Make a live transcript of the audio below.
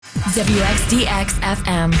WXDX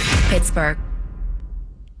FM, Pittsburgh.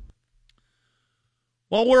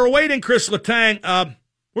 While we're awaiting Chris Letang,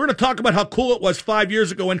 we're going to talk about how cool it was 5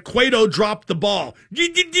 years ago when Cueto dropped the ball.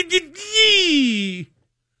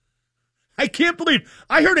 I can't believe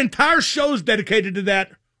I heard entire shows dedicated to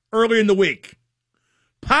that earlier in the week.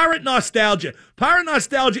 Pirate nostalgia. Pirate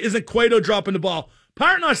nostalgia isn't Cueto dropping the ball.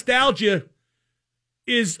 Pirate nostalgia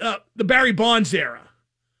is the Barry Bonds era.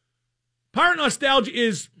 Pirate nostalgia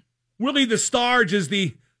is Willie the Starge is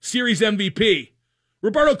the series MVP.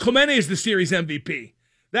 Roberto Clemente is the series MVP.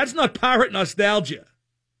 That's not pirate nostalgia.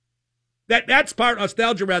 That's pirate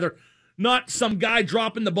nostalgia, rather, not some guy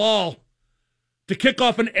dropping the ball to kick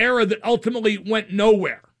off an era that ultimately went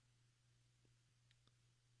nowhere.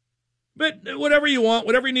 But whatever you want,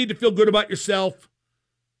 whatever you need to feel good about yourself,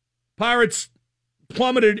 Pirates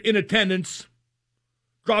plummeted in attendance,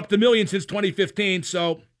 dropped a million since 2015,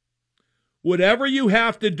 so whatever you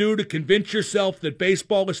have to do to convince yourself that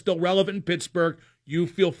baseball is still relevant in Pittsburgh, you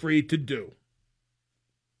feel free to do.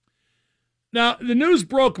 Now, the news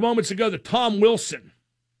broke moments ago that Tom Wilson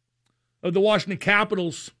of the Washington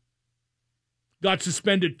Capitals got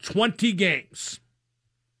suspended 20 games.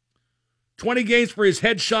 20 games for his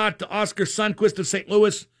headshot to Oscar Sundqvist of St.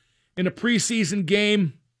 Louis in a preseason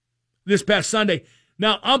game this past Sunday.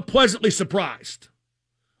 Now, I'm pleasantly surprised.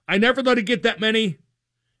 I never thought he'd get that many.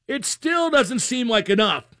 It still doesn't seem like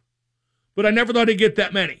enough, but I never thought he'd get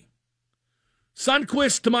that many.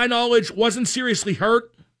 Sundqvist, to my knowledge, wasn't seriously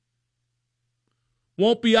hurt.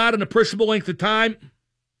 Won't be out an appreciable length of time.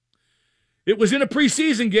 It was in a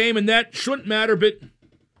preseason game, and that shouldn't matter, but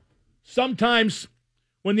sometimes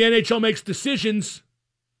when the NHL makes decisions,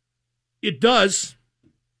 it does.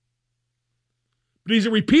 But he's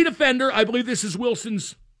a repeat offender. I believe this is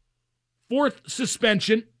Wilson's fourth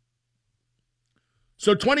suspension.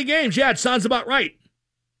 So 20 games, yeah, it sounds about right.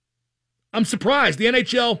 I'm surprised. The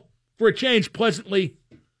NHL, for a change, pleasantly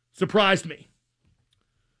surprised me.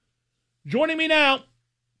 Joining me now,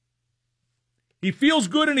 he feels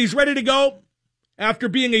good and he's ready to go after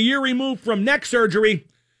being a year removed from neck surgery.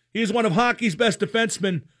 He is one of hockey's best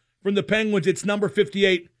defensemen from the Penguins. It's number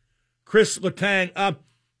 58, Chris Letang.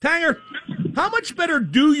 Tanger, how much better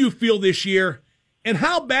do you feel this year, and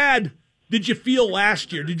how bad did you feel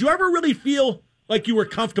last year? Did you ever really feel like you were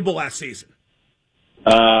comfortable last season?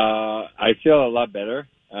 I feel a lot better.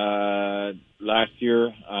 Last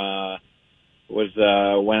year was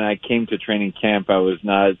when I came to training camp. I was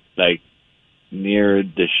not near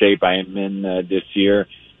the shape I am in this year.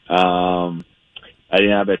 I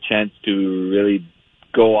didn't have a chance to really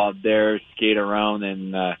go out there, skate around,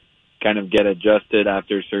 and kind of get adjusted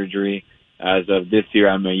after surgery. As of this year,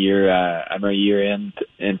 I'm a year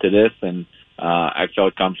into this, and I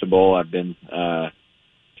felt comfortable. I've been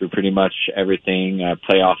through pretty much everything: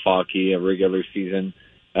 playoff hockey, a regular season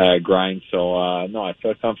grind. So no, I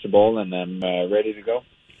feel comfortable, and I'm ready to go.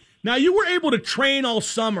 Now, you were able to train all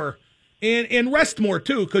summer and rest more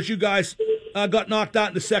too, because you guys got knocked out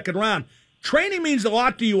in the second round. Training means a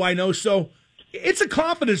lot to you, I know. So it's a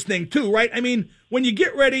confidence thing too, right? I mean, when you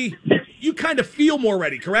get ready, you kind of feel more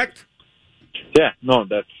ready, correct? Yeah, no,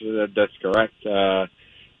 that's correct.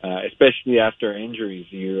 Especially after injuries,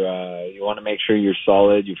 you want to make sure you're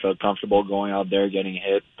solid. You feel comfortable going out there, getting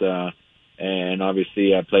hit, and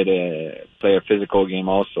obviously I play a physical game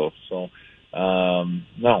also. So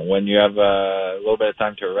no, when you have a little bit of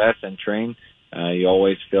time to rest and train, you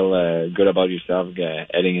always feel good about yourself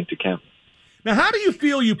heading into camp. Now, how do you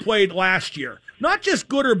feel you played last year? Not just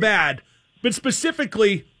good or bad, but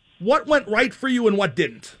specifically, what went right for you and what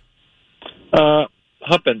didn't?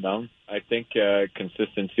 Up and down. I think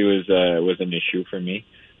consistency was an issue for me.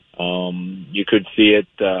 You could see it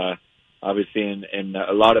obviously in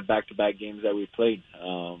a lot of back-to-back games that we played.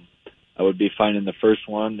 I would be fine in the first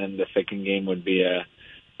one, and the second game would be a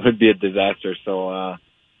disaster. So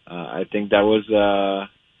I think that was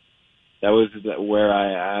where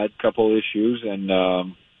I had a couple issues, and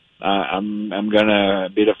I'm gonna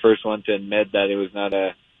be the first one to admit that it was not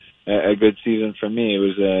a good season for me. It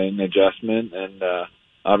was an adjustment, and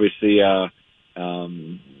obviously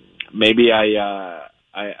maybe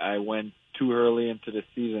I went too early into the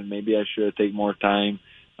season. Maybe I should have taken more time,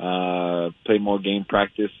 play more game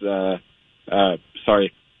practice.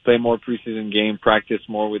 Play more preseason game, practice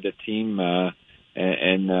more with the team,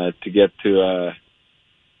 and to get to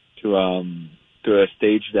a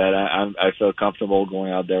stage that I feel comfortable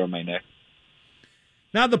going out there with my neck.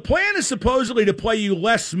 Now, the plan is supposedly to play you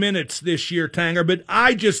less minutes this year, Tanger, but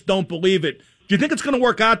I just don't believe it. Do you think it's going to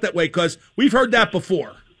work out that way? Because we've heard that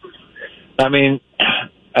before. I mean,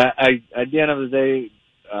 at the end of the day,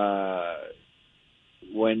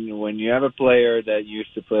 when you have a player that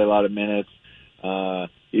used to play a lot of minutes,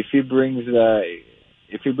 if he brings his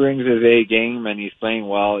A game and he's playing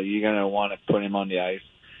well, you're gonna want to put him on the ice,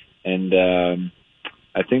 and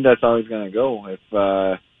I think that's how it's gonna go. If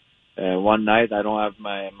one night I don't have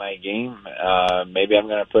my game, maybe I'm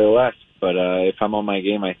gonna play less. But if I'm on my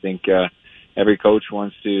game, I think every coach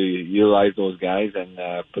wants to utilize those guys and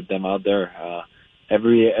put them out there.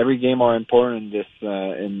 Every game are important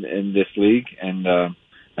in this league, and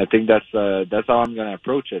I think that's how I'm gonna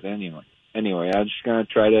approach it anyway. I'm just gonna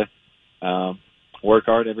try to work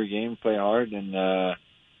hard every game, play hard, and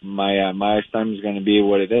my ice time is gonna be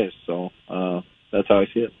what it is. So that's how I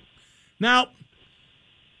see it. Now,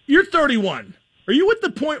 you're 31. Are you at the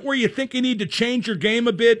point where you think you need to change your game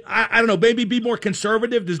a bit? I don't know, maybe be more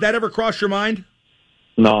conservative? Does that ever cross your mind?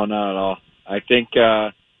 No, not at all. I think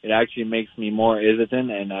it actually makes me more hesitant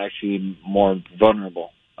and actually more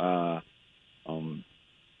vulnerable. I've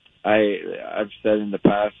said in the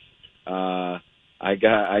past, I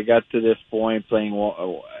got to this point playing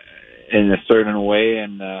in a certain way,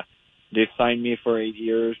 and they signed me for 8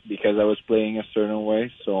 years because I was playing a certain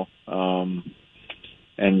way. So,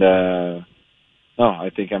 no, I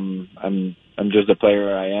think I'm just the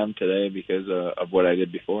player I am today because of what I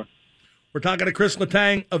did before. We're talking to Chris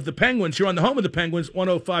Letang of the Penguins. You're on the home of the Penguins,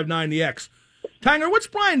 105.9 The X. Tanger, what's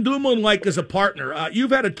Brian Dumoulin like as a partner?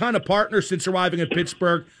 You've had a ton of partners since arriving in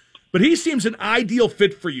Pittsburgh, but he seems an ideal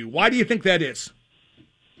fit for you. Why do you think that is?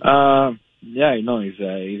 Yeah,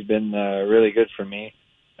 he's been really good for me.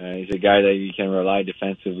 He's a guy that you can rely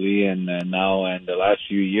defensively, and now in the last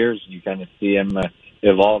few years, you kind of see him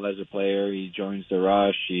evolve as a player. He joins the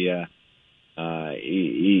Rush. He's a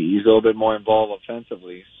little bit more involved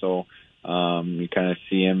offensively, so you kind of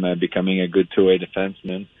see him becoming a good two-way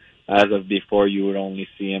defenseman. As of before, you would only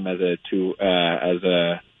see him as a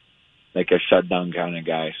shutdown kind of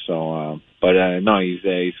guy. So, no,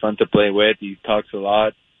 he's fun to play with. He talks a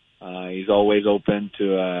lot. He's always open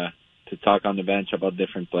to talk on the bench about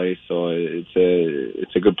different plays. So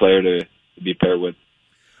it's a good player to be paired with.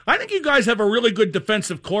 I think you guys have a really good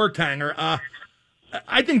defensive core, Tanger.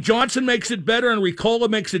 I think Johnson makes it better and Ricola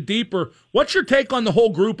makes it deeper. What's your take on the whole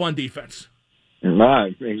group on defense?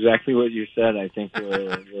 Exactly what you said. I think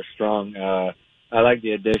we're strong. I like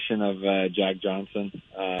the addition of Jack Johnson.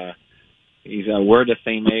 We're the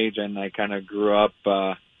same age, and I kind of grew up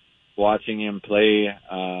watching him play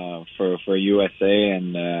for USA,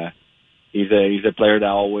 and he's a player that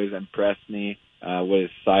always impressed me with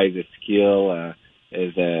his size, his skill,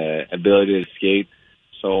 his ability to skate.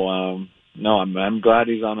 So no, I'm glad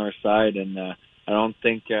he's on our side, and I don't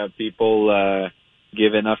think people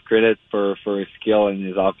give enough credit for his skill and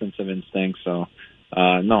his offensive instinct. So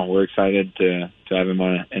no, we're excited to have him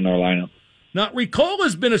in our lineup. Now,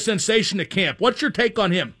 Ricola's been a sensation at camp. What's your take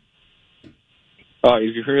on him? Oh,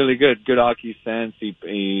 he's really good. Good hockey sense. He's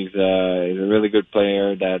a really good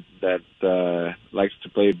player that likes to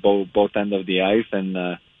play both ends of the ice,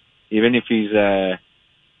 and even if he's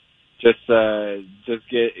just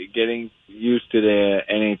getting used to the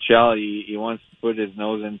NHL, he wants to put his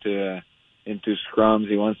nose into scrums.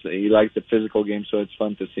 He likes the physical game, so it's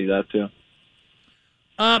fun to see that too.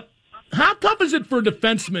 How tough is it for a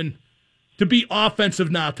defenseman to be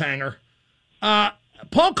offensive now, Tanger?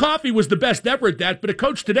 Paul Coffey was the best ever at that, but a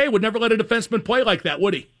coach today would never let a defenseman play like that,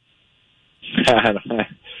 would he?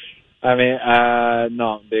 I mean,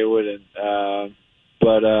 no, they wouldn't.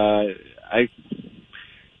 But I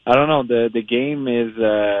don't know. The game is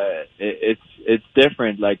it's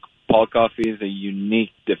different. Like Paul Coffey is a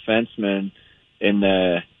unique defenseman in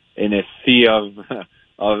a sea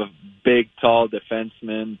of big, tall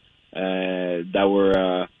defensemen that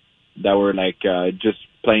were like just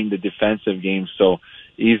playing the defensive game. So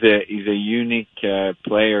he's a unique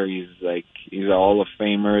player. He's a Hall of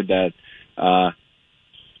Famer that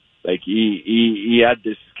he had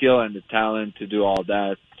the skill and the talent to do all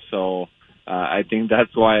that. So I think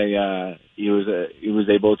that's why he was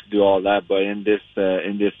able to do all that. But in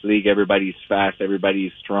this league, everybody's fast,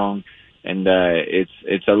 everybody's strong, and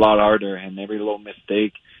it's a lot harder. And every little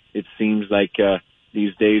mistake, it seems like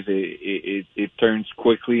these days it turns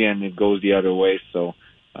quickly and it goes the other way. So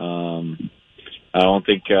I don't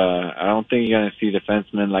think you're gonna see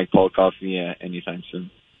defensemen like Paul Coffey anytime soon.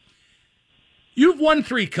 You've won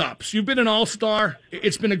 3 cups. You've been an all-star.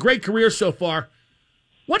 It's been a great career so far.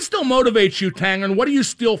 What still motivates you, Tanger, and what do you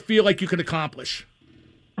still feel like you can accomplish?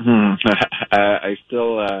 I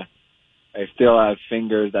still have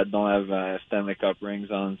fingers that don't have Stanley Cup rings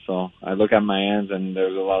on, so I look at my hands and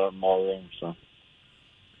there's a lot of more room. So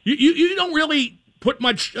you don't really put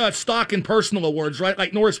much stock in personal awards, right?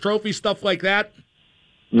 Like Norris Trophy, stuff like that?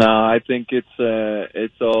 No, I think it's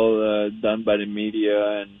all done by the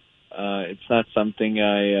media, and it's not something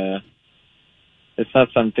it's not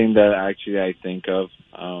something that actually I think of.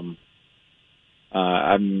 I'm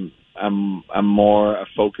more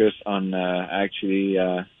focused on actually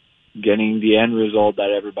getting the end result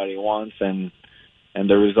that everybody wants, and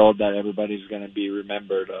the result that everybody's going to be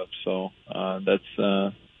remembered of. So that's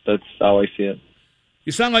how I see it.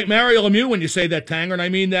 You sound like Mario Lemieux when you say that, Tanger, and I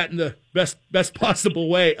mean that in the best possible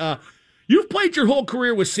way. You've played your whole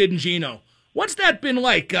career with Sid and Gino. What's that been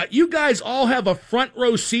like? You guys all have a front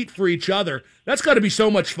row seat for each other. That's got to be so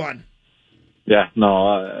much fun. Yeah,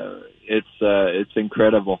 no, it's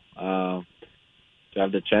incredible to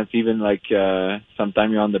have the chance. Even like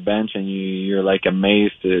sometime you're on the bench and you're like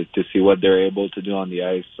amazed to see what they're able to do on the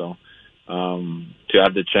ice. So to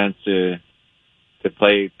have the chance to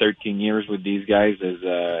play 13 years with these guys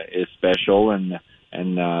is special, and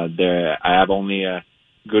I have only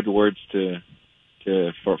good words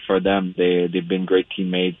for them. They've been great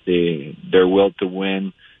teammates. Their will to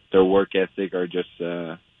win, their work ethic are just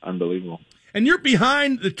unbelievable. And you're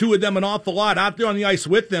behind the two of them an awful lot out there on the ice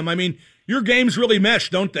with them. I mean, your games really mesh,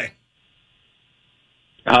 don't they?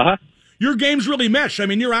 Uh-huh. Your games really mesh. I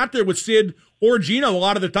mean, you're out there with Sid or Gino a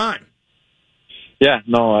lot of the time. Yeah,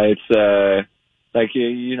 no, it's like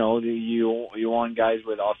you want guys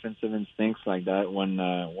with offensive instincts like that when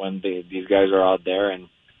these guys are out there, and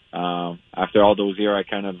after all those years, I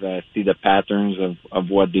kind of see the patterns of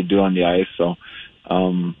what they do on the ice. So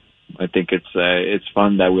I think it's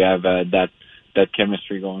fun that we have that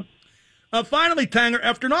chemistry going. Finally, Tanger,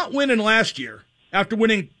 after not winning last year, after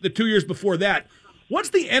winning the 2 years before that, what's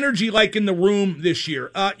the energy like in the room this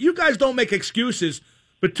year? You guys don't make excuses,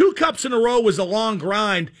 but 2 cups in a row was a long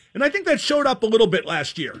grind, and I think that showed up a little bit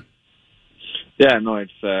last year. Yeah, no,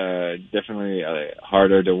 it's definitely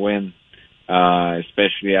harder to win,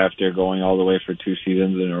 especially after going all the way for 2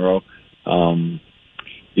 seasons in a row.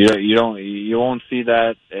 You won't see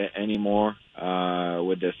that anymore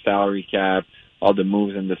with the salary cap, all the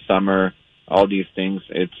moves in the summer, all these things.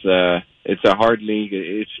 It's a hard league.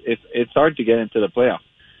 It's hard to get into the playoffs.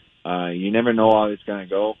 You never know how it's going to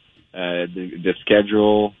go. The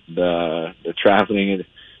schedule, the traveling,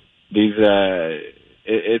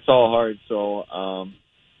 it's all hard. So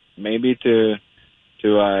maybe to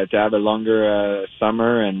have a longer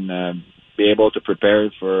summer and be able to prepare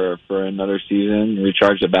for another season,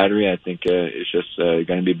 recharge the battery, I think it's just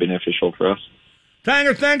going to be beneficial for us.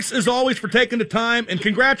 Tanger, thanks as always for taking the time, and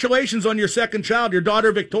congratulations on your second child, your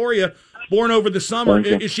daughter Victoria, born over the summer.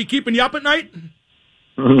 Is she keeping you up at night?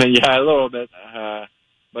 Yeah, a little bit.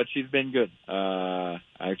 But she's been good.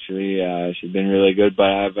 Actually, she's been really good. But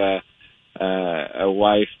I have a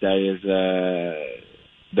wife that is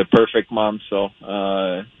the perfect mom, so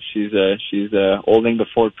she's holding the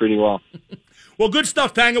fort pretty well. Well, good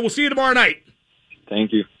stuff, Tanger. We'll see you tomorrow night.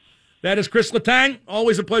 Thank you. That is Chris Letang.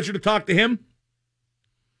 Always a pleasure to talk to him.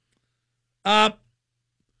 I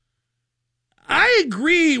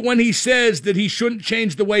agree when he says that he shouldn't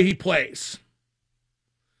change the way he plays.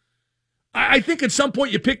 I think at some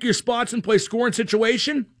point you pick your spots and play scoring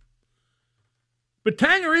situation. But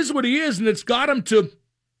Tanger is what he is, and it's got him to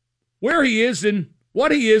where he is and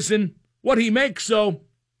what he makes. So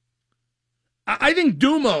I think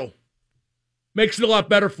Dumo makes it a lot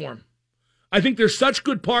better for him. I think they're such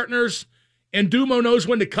good partners, and Dumo knows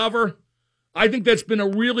when to cover. I think that's been a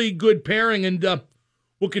really good pairing, and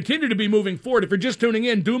will continue to be moving forward. If you're just tuning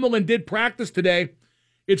in, Dumoulin did practice today.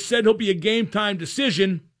 It said he'll be a game-time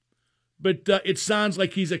decision, but it sounds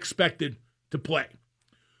like he's expected to play.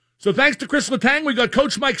 So thanks to Chris Letang, we got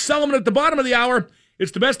Coach Mike Sullivan at the bottom of the hour.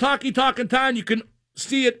 It's the best hockey talk in town. You can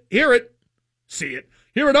hear it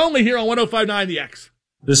only here on 105.9 The X.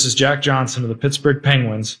 This is Jack Johnson of the Pittsburgh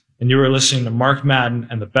Penguins, and you are listening to Mark Madden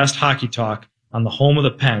and the best hockey talk on the home of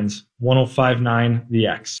the Pens, 105.9 The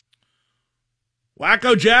X.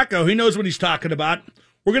 Wacko Jacko, he knows what he's talking about.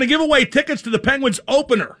 We're going to give away tickets to the Penguins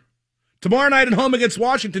opener tomorrow night at home against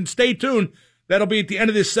Washington. Stay tuned. That'll be at the end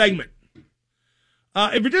of this segment.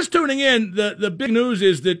 If you're just tuning in, the big news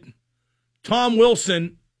is that Tom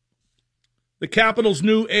Wilson, the Capitals'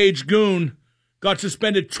 new age goon, got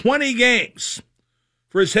suspended 20 games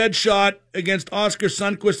for his headshot against Oscar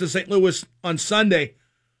Sundqvist of St. Louis on Sunday.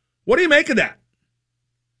 What do you make of that?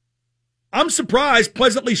 I'm surprised,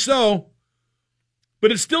 pleasantly so,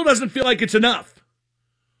 but it still doesn't feel like it's enough.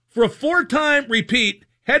 For a 4-time repeat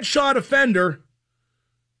headshot offender,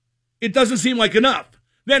 it doesn't seem like enough.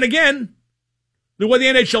 Then again, the way the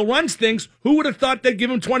NHL runs things, who would have thought they'd give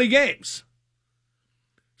him 20 games?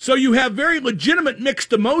 So you have very legitimate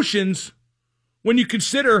mixed emotions when you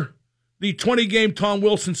consider the 20-game Tom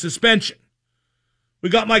Wilson suspension. We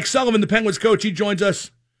got Mike Sullivan, the Penguins coach. He joins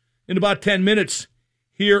us in about 10 minutes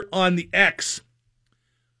here on the X.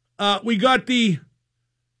 We got the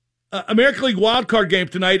American League wildcard game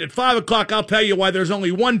tonight at 5 o'clock. I'll tell you why there's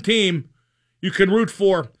only one team you can root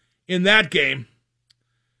for in that game.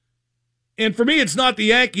 And for me, it's not the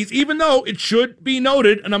Yankees, even though it should be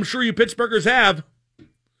noted, and I'm sure you Pittsburghers have,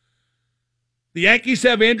 the Yankees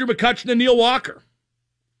have Andrew McCutchen and Neil Walker.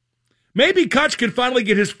 Maybe Kutch can finally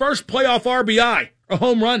get his first playoff RBI, a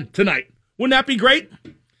home run, tonight. Wouldn't that be great?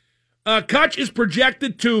 Kutch is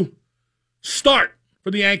projected to start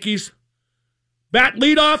for the Yankees, bat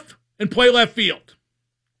leadoff, and play left field.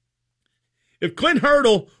 If Clint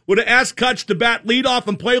Hurdle would have asked Kutch to bat leadoff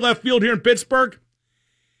and play left field here in Pittsburgh,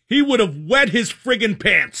 he would have wet his friggin'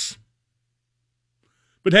 pants.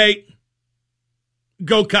 But hey,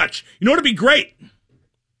 go Kutch. You know what would be great?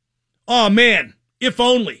 Oh, man, if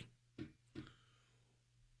only.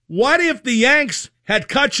 What if the Yanks had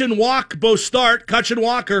Kutch and both start, Kutch and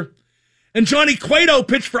Walker, and Johnny Cueto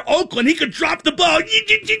pitched for Oakland? He could drop the ball.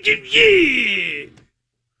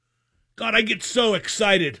 God, I get so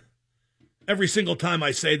excited every single time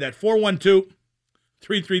I say that.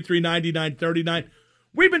 412-333-9939.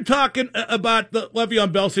 We've been talking about the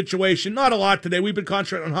Le'Veon Bell situation. Not a lot today. We've been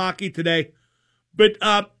concentrating on hockey today. But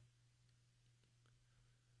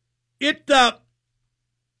it's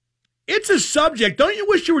a subject. Don't you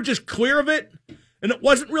wish you were just clear of it and it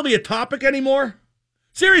wasn't really a topic anymore?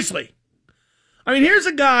 Seriously. I mean, here's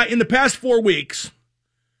a guy in the past 4 weeks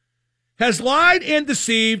has lied and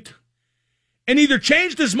deceived and either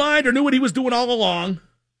changed his mind or knew what he was doing all along.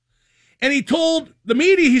 And he told the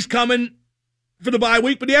media he's coming for the bye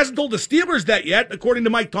week, but he hasn't told the Steelers that yet, according to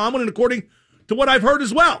Mike Tomlin and according to what I've heard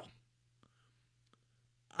as well.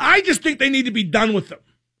 I just think they need to be done with him.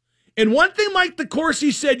 And one thing Mike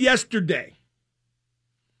DeCourcy said yesterday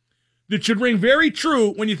that should ring very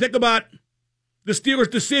true when you think about the Steelers'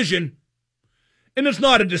 decision, and it's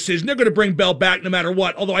not a decision. They're going to bring Bell back no matter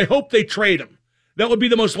what, although I hope they trade him. That would be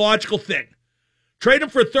the most logical thing. Trade him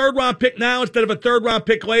for a third-round pick now instead of a third-round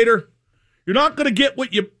pick later. You're not going to get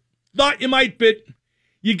what you thought you might, but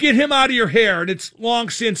you get him out of your hair, and it's long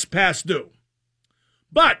since past due.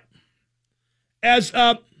 But as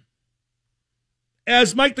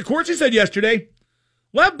Mike DeCourcy said yesterday,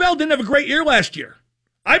 Lev Bell didn't have a great year last year.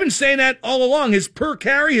 I've been saying that all along. His per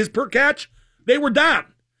carry, his per catch, they were down.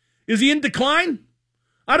 Is he in decline?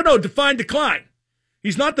 I don't know. Define decline.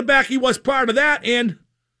 He's not the back he was prior to that, and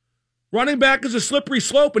running back is a slippery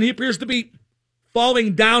slope, and he appears to be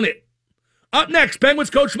falling down it. Up next, Penguins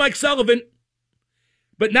coach Mike Sullivan.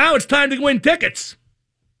 But now it's time to win tickets.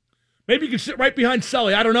 Maybe you can sit right behind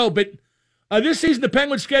Sully. I don't know. But this season, the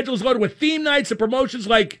Penguins schedule is loaded with theme nights and promotions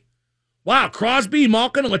like, Crosby,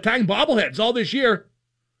 Malkin, and Letang bobbleheads all this year.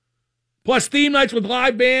 Plus theme nights with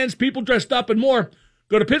live bands, people dressed up, and more.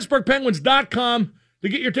 Go to PittsburghPenguins.com to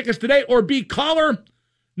get your tickets today or be caller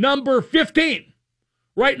number 15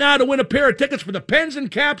 right now to win a pair of tickets for the Pens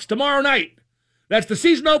and Caps tomorrow night. That's the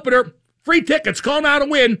season opener. Free tickets. Call now to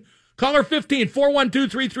win. Caller 15,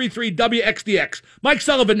 412-333-WXDX. Mike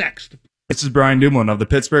Sullivan next. This is Brian Dumoulin of the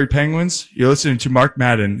Pittsburgh Penguins. You're listening to Mark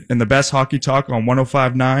Madden and the best hockey talk on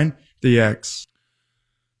 105.9 The X.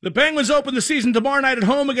 The Penguins open the season tomorrow night at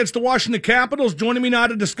home against the Washington Capitals. Joining me now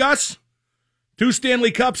to discuss 2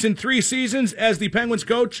 Stanley Cups in 3 seasons as the Penguins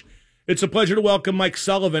coach. It's a pleasure to welcome Mike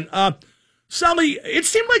Sullivan. Sully, it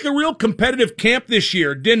seemed like a real competitive camp this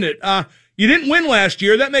year, didn't it? You didn't win last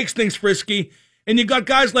year. That makes things frisky. And you got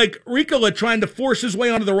guys like Riikola trying to force his way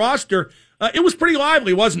onto the roster. It was pretty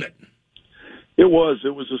lively, wasn't it? It was.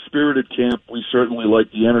 It was a spirited camp. We certainly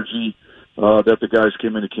liked the energy that the guys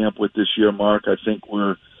came into camp with this year, Mark. I think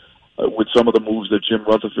we're, with some of the moves that Jim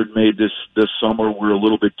Rutherford made this summer, we're a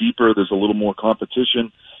little bit deeper. There's a little more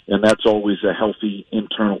competition, and that's always a healthy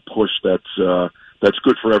internal push that's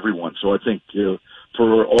good for everyone. So I think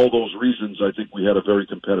for all those reasons, I think we had a very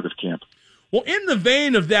competitive camp. Well, in the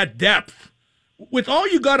vein of that depth, with all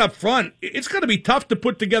you got up front, it's going to be tough to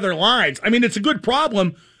put together lines. I mean, it's a good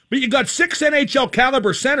problem, but you got 6 NHL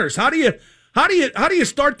caliber centers. How do you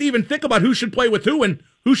start to even think about who should play with who and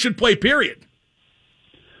who should play, period?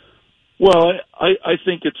 Well, I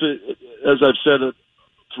think it's as I've said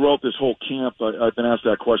throughout this whole camp, I've been asked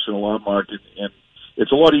that question a lot, Mark, and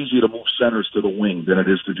it's a lot easier to move centers to the wing than it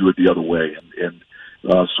is to do it the other way. And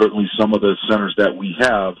certainly some of the centers that we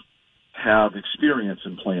have experience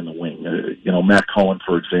in playing the wing. Matt Cullen,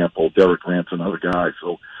 for example, Derek Grant's another guy.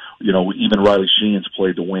 So, even Riley Sheehan's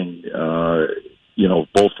played the wing,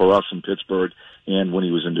 both for us in Pittsburgh and when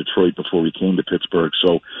he was in Detroit before he came to Pittsburgh.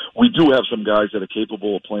 So we do have some guys that are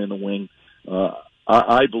capable of playing the wing.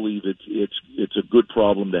 I believe it's a good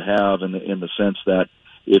problem to have in the sense that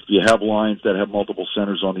if you have lines that have multiple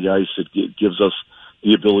centers on the ice, it gives us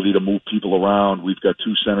the ability to move people around. We've got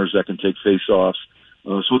two centers that can take face-offs.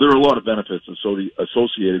 So there are a lot of benefits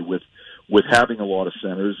associated with having a lot of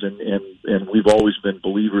centers, and we've always been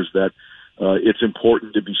believers that it's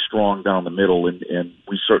important to be strong down the middle, and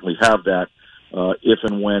we certainly have that. If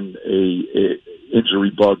and when a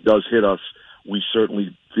injury bug does hit us, we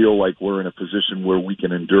certainly feel like we're in a position where we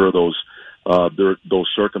can endure those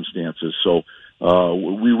circumstances. So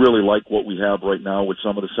we really like what we have right now with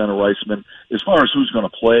some of the center icemen. As far as who's going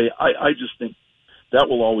to play, I just think that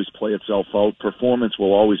will always play itself out. Performance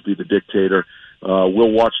will always be the dictator.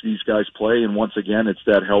 We'll watch these guys play, and once again, it's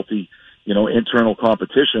that healthy, internal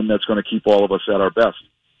competition that's going to keep all of us at our best.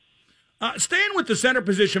 Staying with the center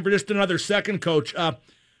position for just another second, Coach,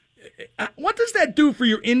 what does that do for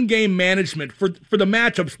your in-game management for the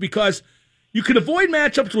matchups? Because you can avoid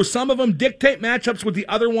matchups with some of them, dictate matchups with the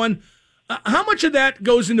other one. How much of that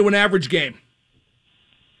goes into an average game?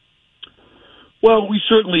 Well, we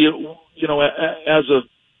certainly, as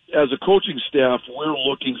a coaching staff, we're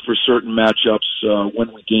looking for certain matchups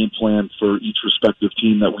when we game plan for each respective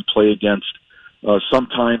team that we play against.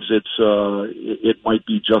 Sometimes it might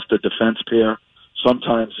be just a defense pair.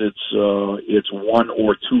 Sometimes it's one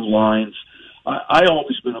or two lines. I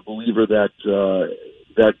always been a believer that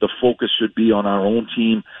the focus should be on our own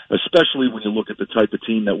team, especially when you look at the type of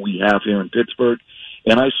team that we have here in Pittsburgh.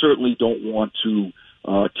 And I certainly don't want to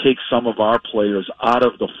take some of our players out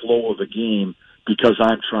of the flow of the game because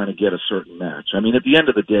I'm trying to get a certain match. I mean, at the end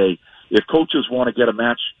of the day, if coaches want to get a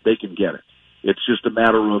match, they can get it. It's just a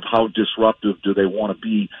matter of how disruptive do they want to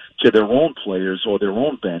be to their own players or their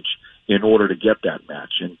own bench in order to get that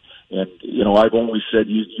match. And I've always said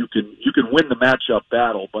you can win the matchup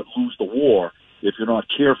battle but lose the war if you're not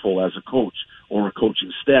careful as a coach or a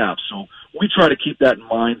coaching staff. So we try to keep that in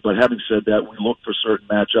mind, but having said that, we look for certain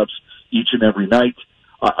matchups each and every night.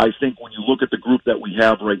 I think when you look at the group that we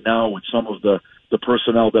have right now with some of the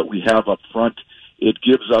personnel that we have up front, it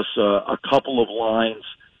gives us a couple of lines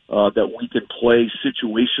that we can play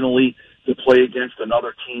situationally to play against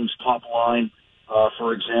another team's top line,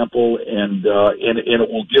 for example, and it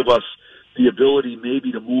will give us the ability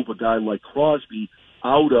maybe to move a guy like Crosby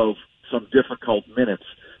out of some difficult minutes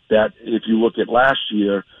that if you look at last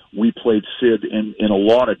year, we played Sid in a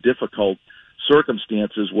lot of difficult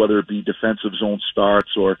circumstances, whether it be defensive zone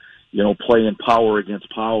starts or, playing power against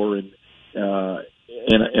power in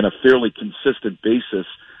a fairly consistent basis.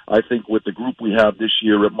 I think with the group we have this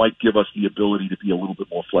year, it might give us the ability to be a little bit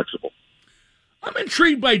more flexible. I'm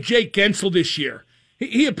intrigued by Jake Guentzel this year.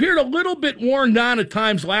 He appeared a little bit worn down at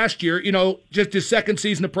times last year, just his second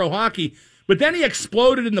season of pro hockey, but then he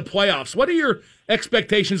exploded in the playoffs. What are your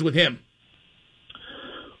expectations with him?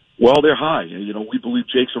 Well, they're high. We believe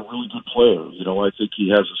Jake's a really good player. I think he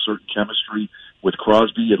has a certain chemistry with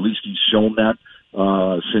Crosby. At least he's shown that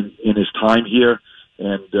in his time here.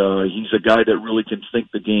 And he's a guy that really can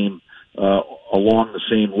think the game along the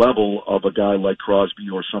same level of a guy like Crosby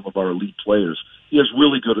or some of our elite players. He has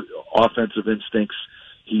really good offensive instincts.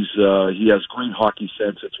 He has great hockey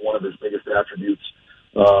sense. It's one of his biggest attributes.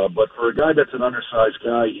 But for a guy that's an undersized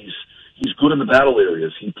guy, he's good in the battle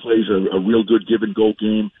areas. He plays a real good give-and-go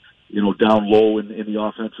game, down low in the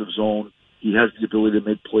offensive zone. He has the ability to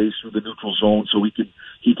make plays through the neutral zone, so he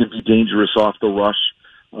can be dangerous off the rush.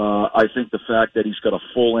 I think the fact that he's got a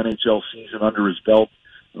full NHL season under his belt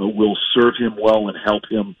will serve him well and help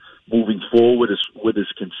him moving forward with his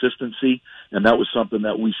consistency. And that was something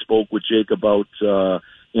that we spoke with Jake about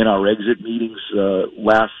in our exit meetings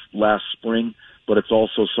last spring. But it's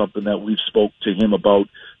also something that we've spoke to him about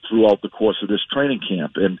throughout the course of this training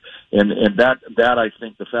camp. And that I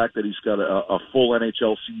think the fact that he's got a full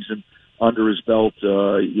NHL season under his belt,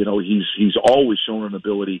 he's always shown an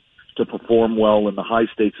ability to perform well in the high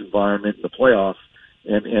stakes environment in the playoffs.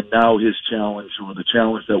 And now his challenge, or the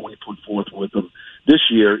challenge that we put forth with him this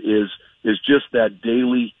year, is just that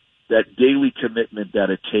daily commitment that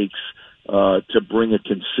it takes to bring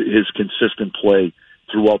his consistent play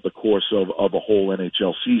throughout the course of a whole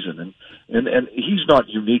NHL season. And he's not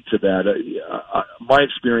unique to that. My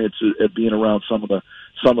experience at being around some of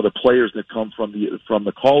the players that come from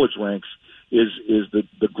the college ranks is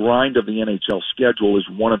the grind of the NHL schedule is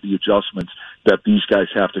one of the adjustments that these guys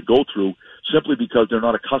have to go through, simply because they're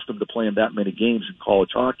not accustomed to playing that many games in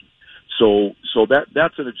college hockey. So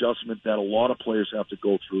that's an adjustment that a lot of players have to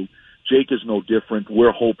go through. Jake is no different.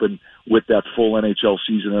 We're hoping with that full NHL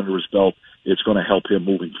season under his belt, it's going to help him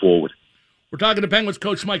moving forward. We're talking to Penguins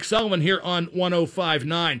coach Mike Sullivan here on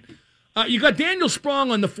 105.9. You got Daniel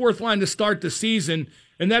Sprong on the fourth line to start the season,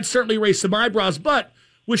 and that certainly raised some eyebrows. But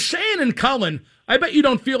with Shane and Cullen, I bet you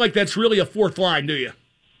don't feel like that's really a fourth line, do you?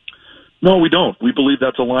 No, we don't. We believe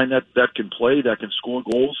that's a line that can play, that can score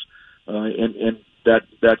goals, and that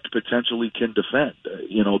potentially can defend.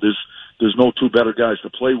 There's no two better guys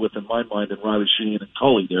to play with in my mind than Riley Sheehan and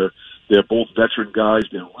Cully. They're both veteran guys.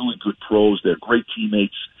 They're really good pros. They're great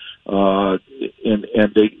teammates, and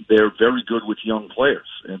they're very good with young players.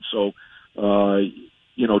 And so,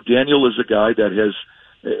 Daniel is a guy that has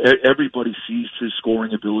everybody sees his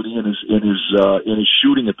scoring ability and his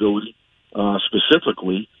shooting ability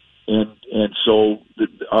specifically. And so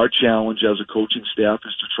our challenge as a coaching staff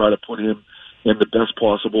is to try to put him in the best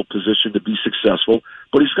possible position to be successful,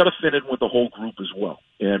 but he's got to fit in with the whole group as well.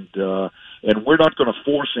 And we're not going to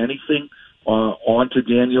force anything onto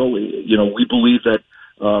Daniel. We believe that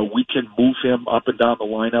we can move him up and down the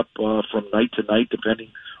lineup from night to night,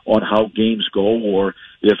 depending on how games go, or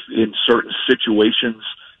if in certain situations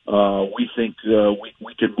we think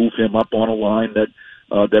we can move him up on a line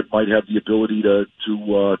that might have the ability to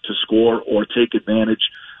score or take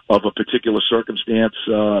advantage of a particular circumstance.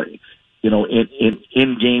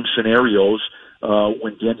 In game scenarios,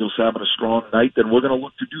 when Daniel's having a strong night, then we're going to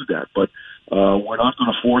look to do that. But we're not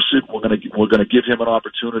going to force it. We're going to give him an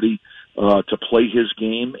opportunity to play his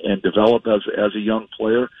game and develop as a young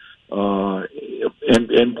player.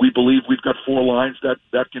 And we believe we've got four lines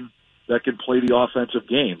that can play the offensive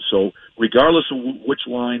game. So regardless of which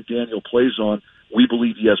line Daniel plays on, we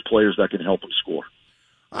believe he has players that can help him score.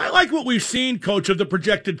 I like what we've seen, Coach, of the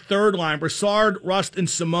projected third line, Brassard, Rust, and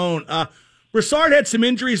Simone. Brassard had some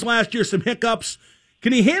injuries last year, some hiccups.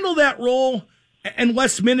 Can he handle that role and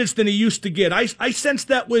less minutes than he used to get? I sense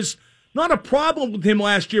that was not a problem with him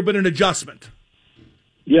last year, but an adjustment.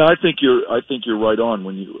 Yeah, I think you're right on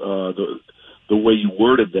when you the way you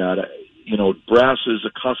worded that. Brass is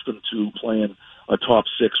accustomed to playing a top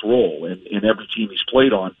six role, and in every team he's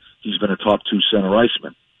played on, he's been a top two center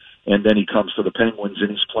iceman. And then he comes to the Penguins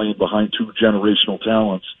and he's playing behind two generational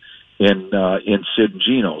talents in Sid and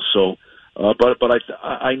Gino. So, but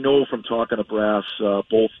I know from talking to Brass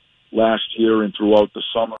both last year and throughout the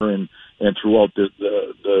summer and throughout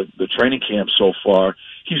the training camp so far,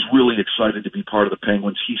 he's really excited to be part of the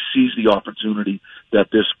Penguins. He sees the opportunity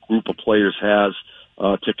that this group of players has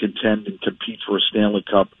to contend and compete for a Stanley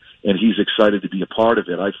Cup, and he's excited to be a part of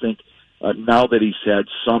it. I think now that he's had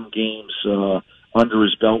some games under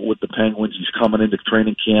his belt with the Penguins, he's coming into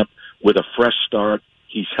training camp with a fresh start.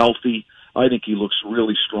 He's healthy. I think he looks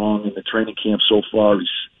really strong in the training camp so far.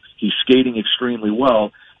 He's skating extremely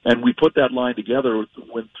well, and we put that line together,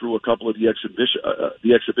 went through a couple of the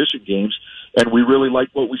exhibition games, and we really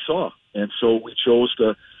liked what we saw. And so we chose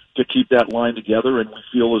to keep that line together, and we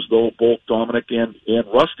feel as though both Dominic and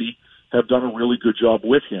Rusty have done a really good job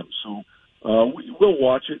with him. So we'll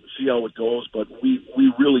watch it and see how it goes, but we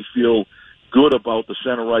really feel good about the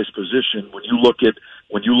center ice position. When you look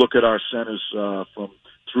at our centers from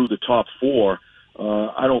through the top four,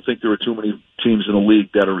 I don't think there are too many teams in the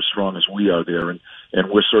league that are as strong as we are there, and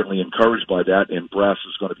we're certainly encouraged by that, and Brass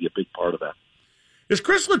is going to be a big part of that. Is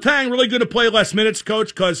Chris Letang really going to play less minutes,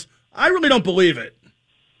 Coach? Because I really don't believe it.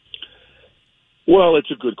 Well,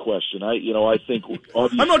 it's a good question. I think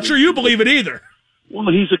I'm not sure you believe it either.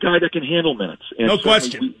 Well, he's a guy that can handle minutes. And no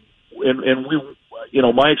question.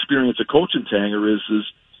 My experience of coaching Tanger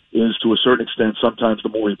is to a certain extent, sometimes the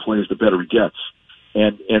more he plays, the better he gets.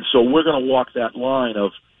 And so we're going to walk that line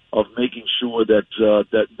of making sure that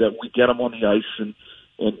we get him on the ice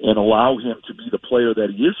and allow him to be the player that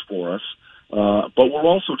he is for us. But we're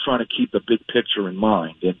also trying to keep the big picture in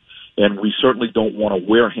mind. And we certainly don't want to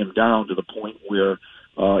wear him down to the point where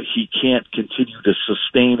he can't continue to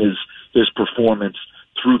sustain his performance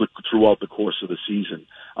throughout the course of the season.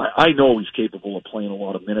 I know he's capable of playing a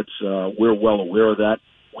lot of minutes. We're well aware of that.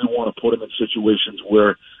 We want to put him in situations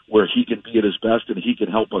where he can be at his best and he can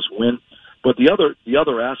help us win. But the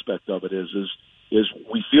other aspect of it is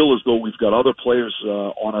we feel as though we've got other players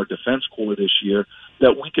on our defense corps this year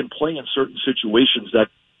that we can play in certain situations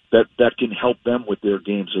that can help them with their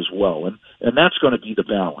games as well. And that's going to be the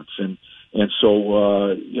balance. And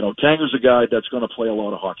so Tanger's a guy that's going to play a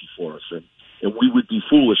lot of hockey for us, and we would be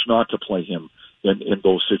foolish not to play him in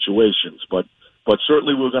those situations. But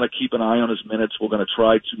certainly we're going to keep an eye on his minutes. We're going to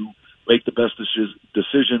try to make the best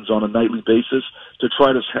decisions on a nightly basis to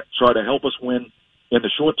try to help us win in the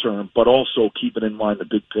short term, but also keeping in mind the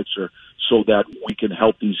big picture so that we can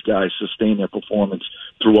help these guys sustain their performance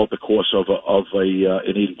throughout the course of an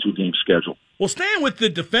 82-game schedule. Well, staying with the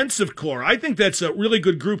defensive core, I think that's a really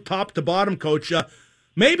good group top to bottom, Coach.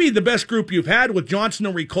 maybe the best group you've had with Johnson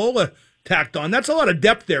and Ricola tacked on. That's a lot of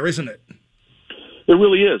depth there, isn't it? It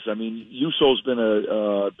really is. I mean, Yusso's been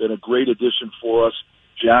a great addition for us.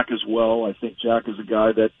 Jack as well. I think Jack is a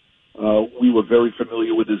guy that we were very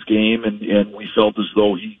familiar with his game, and we felt as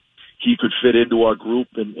though he could fit into our group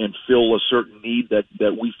and fill a certain need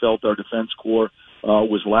that we felt our defense corps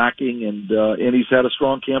was lacking, and he's had a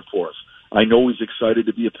strong camp for us. I know he's excited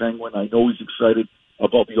to be a Penguin. I know he's excited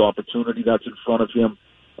about the opportunity that's in front of him.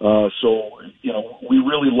 So, we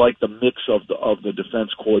really like the mix of the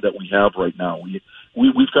defense corps that we have right now.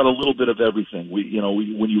 We've got a little bit of everything.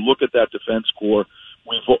 When you look at that defense corps,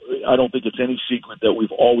 I don't think it's any secret that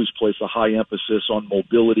we've always placed a high emphasis on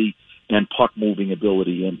mobility and puck moving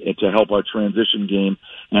ability and to help our transition game.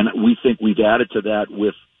 And we think we've added to that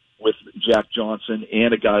with Jack Johnson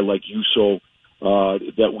and a guy like Yusso,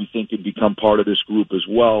 that we think can become part of this group as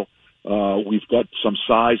well. We've got some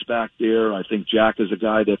size back there. I think Jack is a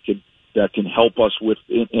guy that can help us with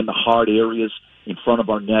in the hard areas in front of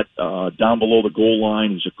our net, down below the goal line.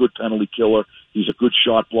 He's a good penalty killer. He's a good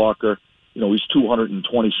shot blocker. He's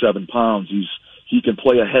 227 pounds. He can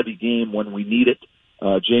play a heavy game when we need it.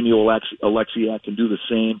 Jamie Alexiak can do the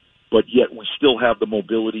same, but yet we still have the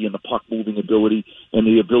mobility and the puck moving ability and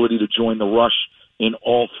the ability to join the rush in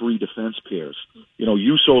all three defense pairs.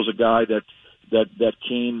 Yusso's a guy that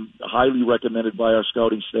came highly recommended by our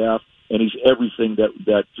scouting staff, and he's everything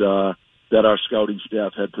that our scouting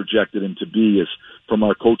staff had projected him to be, is from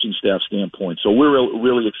our coaching staff standpoint. So we're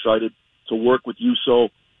really excited to work with Yusso.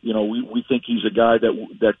 We think he's a guy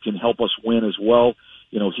that can help us win as well.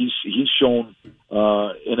 He's shown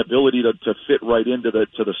an ability to fit right into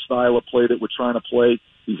the style of play that we're trying to play.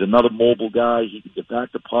 He's another mobile guy. He can get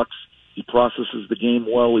back to pucks. He processes the game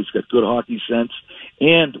well. He's got good hockey sense.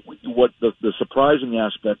 And what the surprising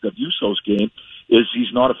aspect of Yusso's game is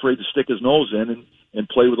he's not afraid to stick his nose in and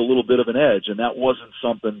play with a little bit of an edge. And that wasn't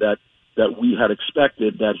something that we had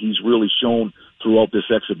expected, that he's really shown throughout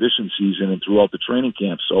this exhibition season and throughout the training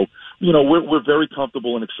camp. So, we're very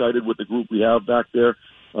comfortable and excited with the group we have back there.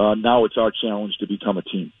 Now it's our challenge to become a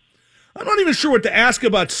team. I'm not even sure what to ask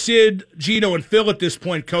about Sid, Gino, and Phil at this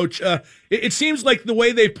point, Coach. It seems like the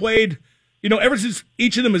way they played, ever since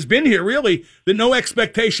each of them has been here, really, that no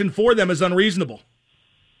expectation for them is unreasonable.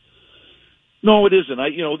 No, it isn't.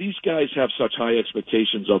 These guys have such high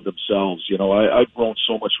expectations of themselves. I've grown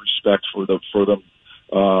so much respect for them,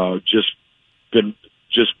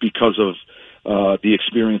 just because of the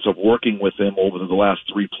experience of working with them over the last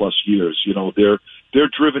 3+ years. They're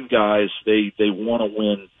driven guys. They want to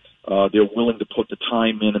win. They're willing to put the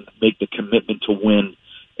time in and make the commitment to win.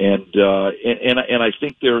 And I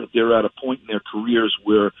think they're at a point in their careers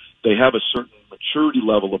where they have a certain maturity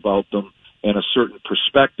level about them and a certain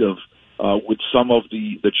perspective with some of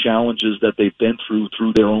the challenges that they've been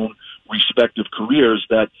through their own respective careers,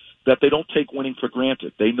 that they don't take winning for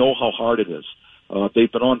granted. They know how hard it is.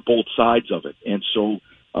 They've been on both sides of it. And so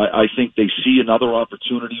I think they see another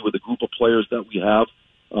opportunity with a group of players that we have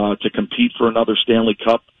to compete for another Stanley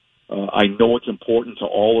Cup. I know it's important to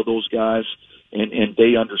all of those guys, and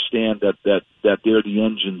they understand that they're the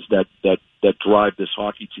engines that drive this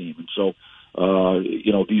hockey team. And so,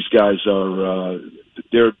 these guys are,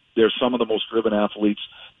 they're some of the most driven athletes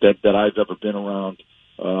that I've ever been around.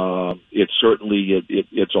 It's certainly,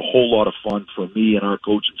 it's a whole lot of fun for me and our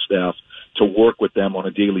coaching staff to work with them on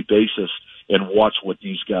a daily basis and watch what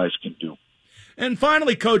these guys can do. And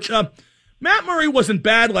finally, Coach, Matt Murray wasn't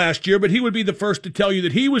bad last year, but he would be the first to tell you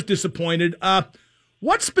that he was disappointed.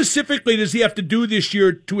 What specifically does he have to do this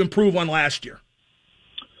year to improve on last year?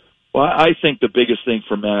 Well, I think the biggest thing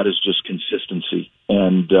for Matt is just consistency,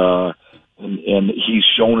 and he's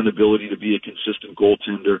shown an ability to be a consistent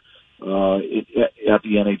goaltender at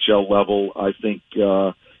the NHL level. I think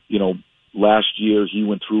last year he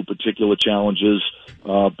went through particular challenges,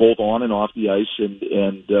 both on and off the ice, and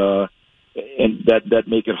that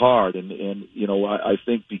make it hard. And I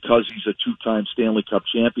think because he's a 2-time Stanley Cup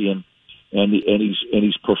champion, and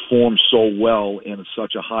he's performed so well in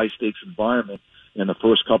such a high stakes environment in the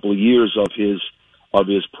first couple of years of his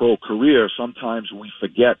pro career, sometimes we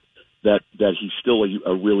forget that he's still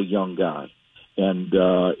a really young guy, and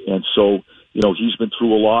so he's been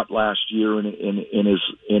through a lot last year in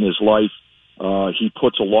his life. He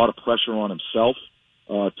puts a lot of pressure on himself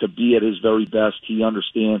to be at his very best. He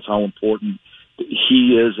understands how important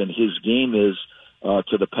he is and his game is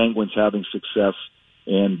to the Penguins having success.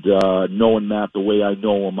 And knowing Matt the way I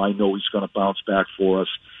know him, I know he's going to bounce back for us.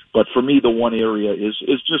 But for me, the one area is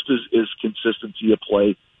just his consistency of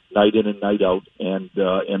play night in and night out, and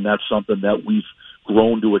that's something that we've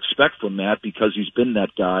grown to expect from Matt because he's been that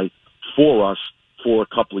guy for us for a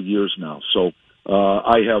couple of years now. So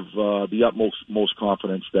I have the utmost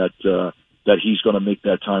confidence that he's going to make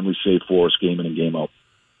that timely save for us game in and game out.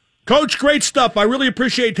 Coach, great stuff. I really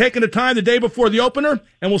appreciate taking the time the day before the opener,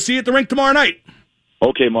 and we'll see you at the rink tomorrow night.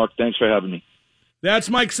 Okay, Mark. Thanks for having me.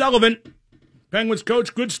 That's Mike Sullivan, Penguins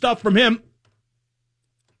coach. Good stuff from him.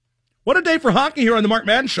 What a day for hockey here on the Mark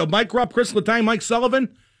Madden Show. Mike Rupp, Chris Letang, Mike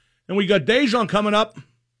Sullivan, and we got Dejan coming up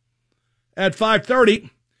at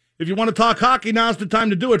 5:30. If you want to talk hockey, now's the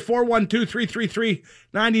time to do it.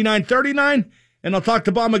 412-333-9939. And I'll talk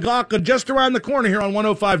to Bob McLaughlin just around the corner here on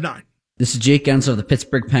 105.9. This is Jake Gensler of the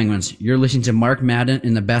Pittsburgh Penguins. You're listening to Mark Madden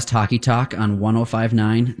in the best hockey talk on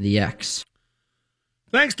 105.9 The X.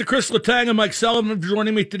 Thanks to Chris Letang and Mike Sullivan for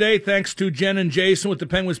joining me today. Thanks to Jen and Jason with the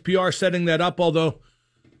Penguins PR setting that up, although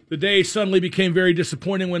the day suddenly became very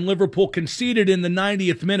disappointing when Liverpool conceded in the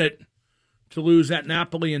 90th minute to lose at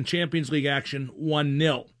Napoli in Champions League action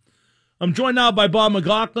 1-0. I'm joined now by Bob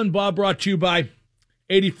McLaughlin. Bob, brought to you by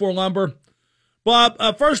 84 Lumber. Bob,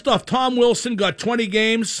 first off, Tom Wilson got 20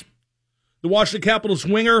 games. The Washington Capitals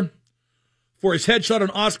winger for his headshot on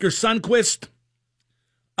Oscar Sundqvist.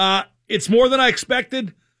 It's more than I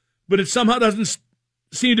expected, but it somehow doesn't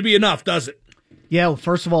seem to be enough, does it? Yeah, well,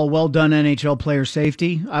 first of all, well done, NHL player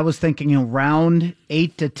safety. I was thinking around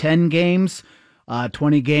 8 to 10 games.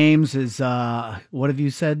 20 games is, what have you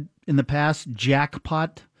said in the past?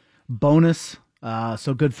 Jackpot bonus.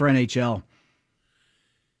 So good for NHL.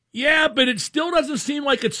 Yeah, but it still doesn't seem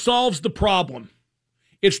like it solves the problem.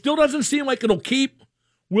 It still doesn't seem like it'll keep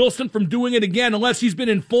Wilson from doing it again unless he's been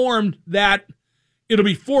informed that it'll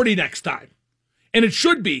be 40 next time. And it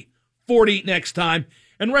should be 40 next time.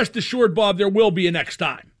 And rest assured, Bob, there will be a next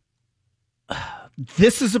time.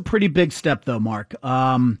 This is a pretty big step, though, Mark.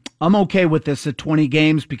 I'm okay with this at 20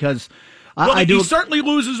 games because he certainly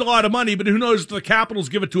loses a lot of money, but who knows if the Capitals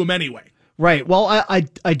give it to him anyway. Right. Well,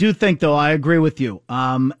 I do think, though, I agree with you.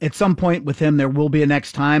 At some point with him, there will be a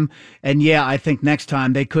next time. And, yeah, I think next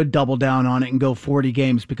time they could double down on it and go 40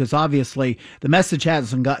 games because, obviously, the message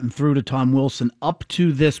hasn't gotten through to Tom Wilson up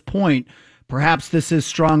to this point. Perhaps this is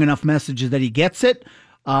strong enough message that he gets it.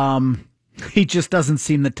 He just doesn't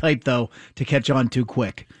seem the type, though, to catch on too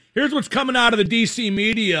quick. Here's what's coming out of the D.C.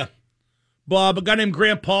 media, Bob. A guy named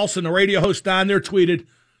Grant Paulson, a radio host down there, tweeted,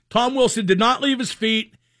 Tom Wilson did not leave his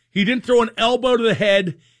feet. He didn't throw an elbow to the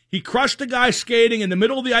head. He crushed the guy skating in the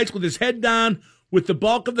middle of the ice with his head down with the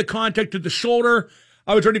bulk of the contact to the shoulder.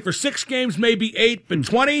 I was ready for 6 games, maybe 8, but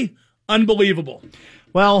 20, unbelievable.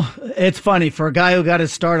 Well, it's funny. For a guy who got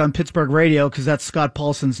his start on Pittsburgh radio, because that's Scott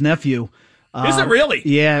Paulson's nephew. Is it really?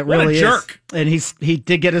 Yeah, it really is. What a jerk. And he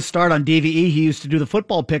did get his start on DVE. He used to do the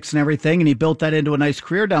football picks and everything, and he built that into a nice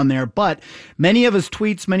career down there. But many of his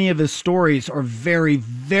tweets, many of his stories are very,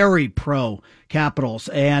 very pro Capitals.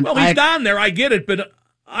 And well, he's down there. I get it, but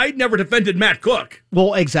I never defended Matt Cook.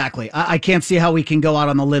 Well, exactly. I can't see how we can go out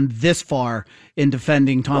on the limb this far in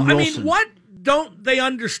defending Tom Wilson. I mean, what don't they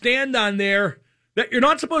understand on there that you're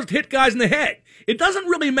not supposed to hit guys in the head? It doesn't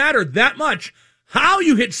really matter that much how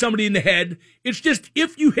you hit somebody in the head. It's just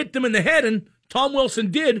if you hit them in the head, and Tom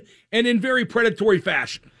Wilson did, and in very predatory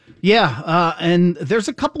fashion. Yeah, and there's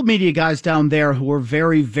a couple of media guys down there who are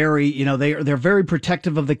very, very, they're very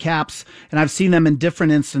protective of the Caps, and I've seen them in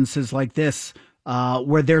different instances like this,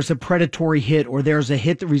 where there's a predatory hit, or there's a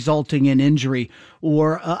hit resulting in injury,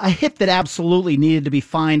 or a hit that absolutely needed to be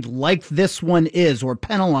fined like this one is, or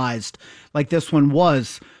penalized like this one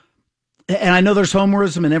was. And I know there's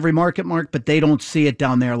homerism in every market, Mark, but they don't see it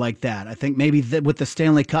down there like that. I think maybe with the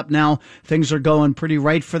Stanley Cup now, things are going pretty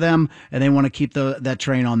right for them, and they want to keep that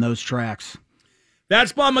train on those tracks.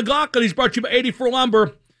 That's Bob McLaughlin. He's brought to you by 84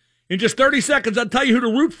 Lumber. In just 30 seconds, I'll tell you who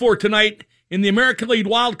to root for tonight in the American League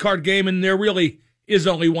wildcard game, and there really is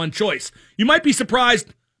only one choice. You might be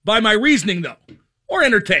surprised by my reasoning, though, or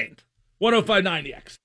entertained. 105.9 The X.